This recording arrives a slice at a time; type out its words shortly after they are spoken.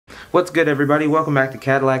What's good, everybody? Welcome back to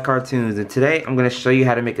Cadillac Cartoonz, and today I'm going to show you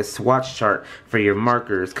how to make a swatch chart for your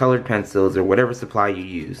markers, colored pencils, or whatever supply you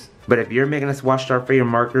use. But if you're making a swatch chart for your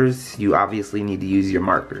markers, you obviously need to use your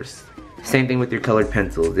markers. Same thing with your colored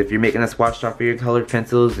pencils. If you're making a swatch chart for your colored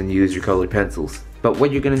pencils, then use your colored pencils. But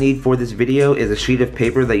what you're going to need for this video is a sheet of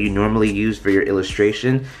paper that you normally use for your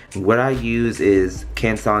illustration. What I use is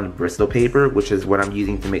Canson Bristol paper, which is what I'm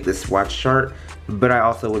using to make this swatch chart. But I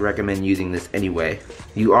also would recommend using this anyway.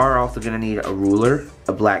 You are also going to need a ruler,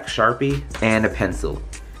 a black Sharpie, and a pencil.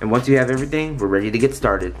 And once you have everything, we're ready to get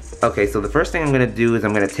started. Okay, so the first thing I'm going to do is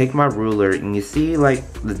I'm going to take my ruler, and you see like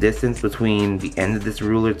the distance between the end of this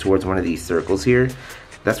ruler towards one of these circles here?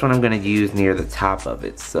 That's what I'm going to use near the top of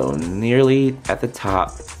it. So nearly at the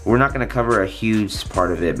top. We're not going to cover a huge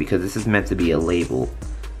part of it because this is meant to be a label.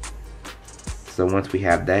 So once we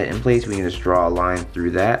have that in place, we can just draw a line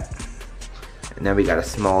through that. And now we got a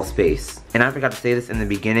small space. And I forgot to say this in the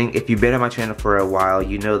beginning, if you've been on my channel for a while,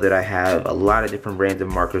 you know that I have a lot of different brands of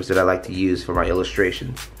markers that I like to use for my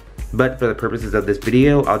illustrations. But for the purposes of this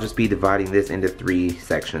video, I'll just be dividing this into 3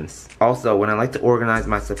 sections. Also, when I like to organize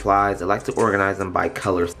my supplies, I like to organize them by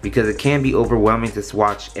colors because it can be overwhelming to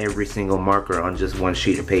swatch every single marker on just one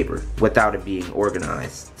sheet of paper without it being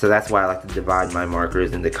organized. So that's why I like to divide my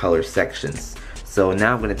markers into color sections. So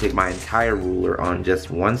now I'm going to take my entire ruler on just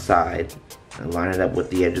one side and line it up with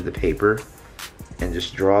the edge of the paper and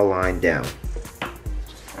just draw a line down.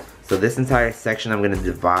 So this entire section I'm going to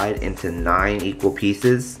divide into 9 equal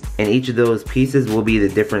pieces, and each of those pieces will be the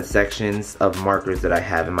different sections of markers that I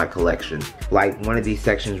have in my collection. Like one of these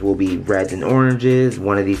sections will be reds and oranges,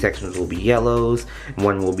 one of these sections will be yellows,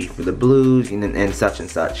 one will be for the blues, and such and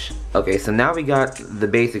such. Okay, so now we got the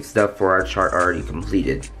basic stuff for our chart already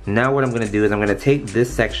completed. Now what I'm going to do is I'm going to take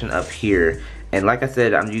this section up here, and like I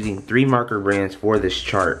said, I'm using 3 marker brands for this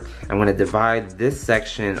chart. I'm going to divide this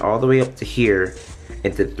section all the way up to here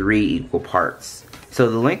into 3 equal parts. So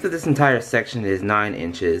the length of this entire section is 9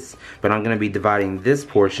 inches, but I'm going to be dividing this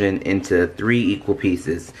portion into 3 equal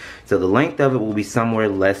pieces. So the length of it will be somewhere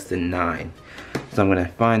less than 9. So I'm going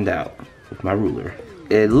to find out with my ruler.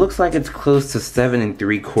 It looks like it's close to 7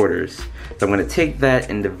 3/4. So I'm going to take that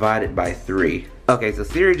and divide it by 3. Okay, so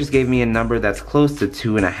Siri just gave me a number that's close to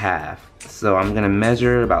 2.5. So I'm going to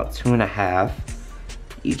measure about 2.5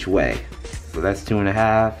 each way. So that's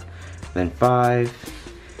 2.5, then 5,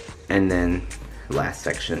 and then last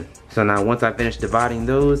section. So now once I finish dividing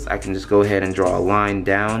those, I can just go ahead and draw a line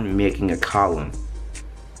down, making a column.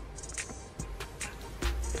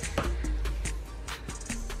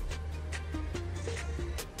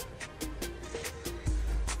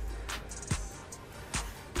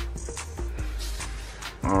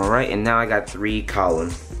 Alright, and now I got 3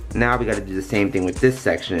 columns. Now we got to do the same thing with this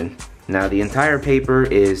section. Now the entire paper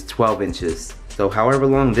is 12 inches. So however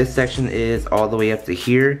long this section is all the way up to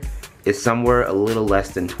here is somewhere a little less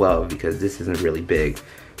than 12 because this isn't really big.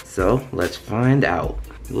 So let's find out.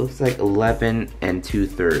 It looks like 11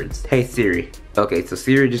 2/3. Hey Siri. Okay, so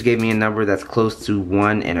Siri just gave me a number that's close to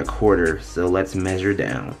 1 1/4. So let's measure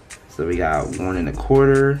down. So we got 1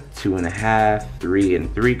 1/4, 2.5, 3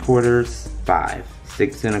 3/4, 5,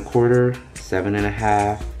 6 1/4, 7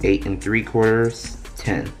 1/2, 8 3/4,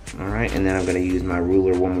 10. Alright, and then I'm going to use my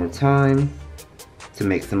ruler one more time to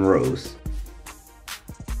make some rows.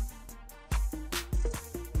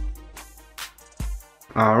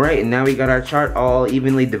 Alright, and now we got our chart all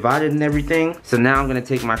evenly divided and everything. So now I'm going to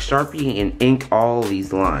take my Sharpie and ink all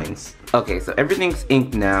these lines. Okay, so everything's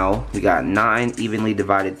inked now. We got 9 evenly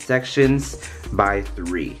divided sections by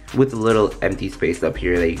 3 with a little empty space up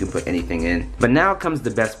here that you can put anything in. But now comes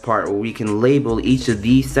the best part where we can label each of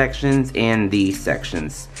these sections and these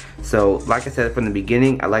sections. So like I said from the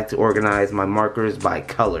beginning, I like to organize my markers by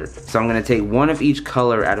color. So I'm going to take one of each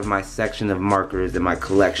color out of my section of markers in my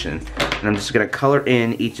collection, and I'm just going to color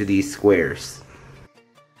in each of these squares.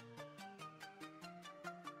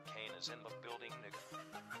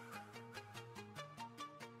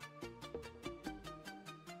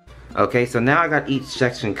 Okay, so now I got each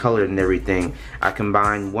section colored and everything. I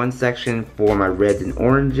combined one section for my reds and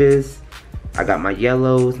oranges. I got my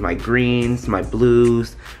yellows, my greens, my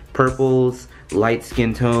blues, purples, light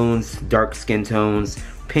skin tones, dark skin tones,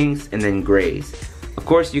 pinks, and then grays. Of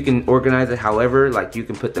course, you can organize it however, like you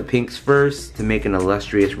can put the pinks first to make an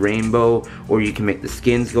illustrious rainbow, or you can make the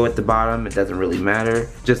skins go at the bottom. It doesn't really matter.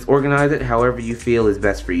 Just organize it however you feel is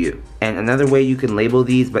best for you. And another way you can label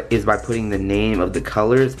these is by putting the name of the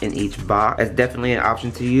colors in each box. That's definitely an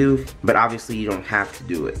option to you, but obviously you don't have to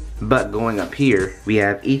do it. But going up here, we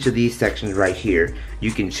have each of these sections right here.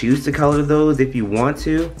 You can choose to color those if you want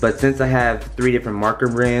to, but since I have 3 different marker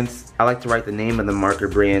brands, I like to write the name of the marker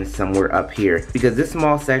brand somewhere up here, because this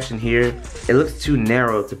small section here, it looks too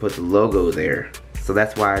narrow to put the logo there. So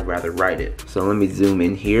that's why I'd rather write it. So let me zoom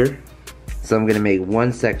in here. So I'm gonna make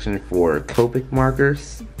one section for Copic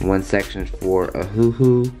markers, one section for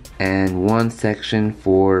Ohuhu, and one section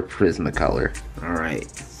for Prismacolor. Alright,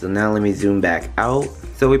 so now let me zoom back out.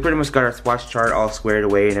 So we pretty much got our swatch chart all squared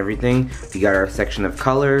away and everything. We got our section of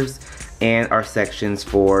colors and our sections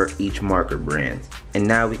for each marker brand. And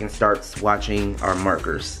now we can start swatching our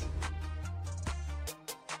markers.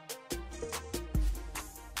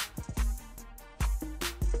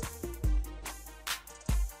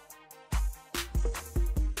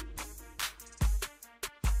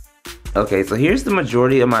 Okay, so here's the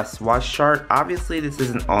majority of my swatch chart. Obviously this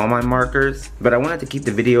isn't all my markers, but I wanted to keep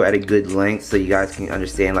the video at a good length so you guys can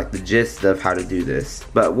understand like the gist of how to do this.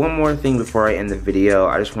 But one more thing before I end the video,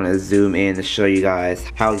 I just want to zoom in to show you guys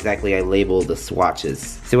how exactly I label the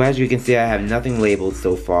swatches. So as you can see, I have nothing labeled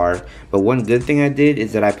so far, but one good thing I did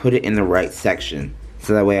is that I put it in the right section.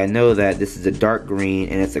 So that way I know that this is a dark green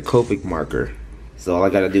and it's a Copic marker. So all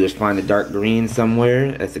I gotta do is find a dark green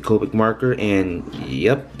somewhere that's a Copic marker, and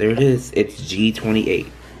yep, there it is. It's G28.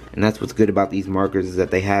 And that's what's good about these markers, is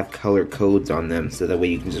that they have color codes on them, so that way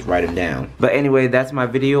you can just write them down. But anyway, that's my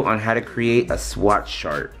video on how to create a swatch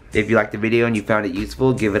chart. If you liked the video and you found it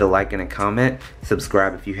useful, give it a like and a comment,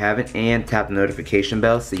 subscribe if you haven't, and tap the notification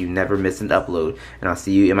bell so you never miss an upload. And I'll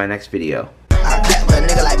see you in my next video. I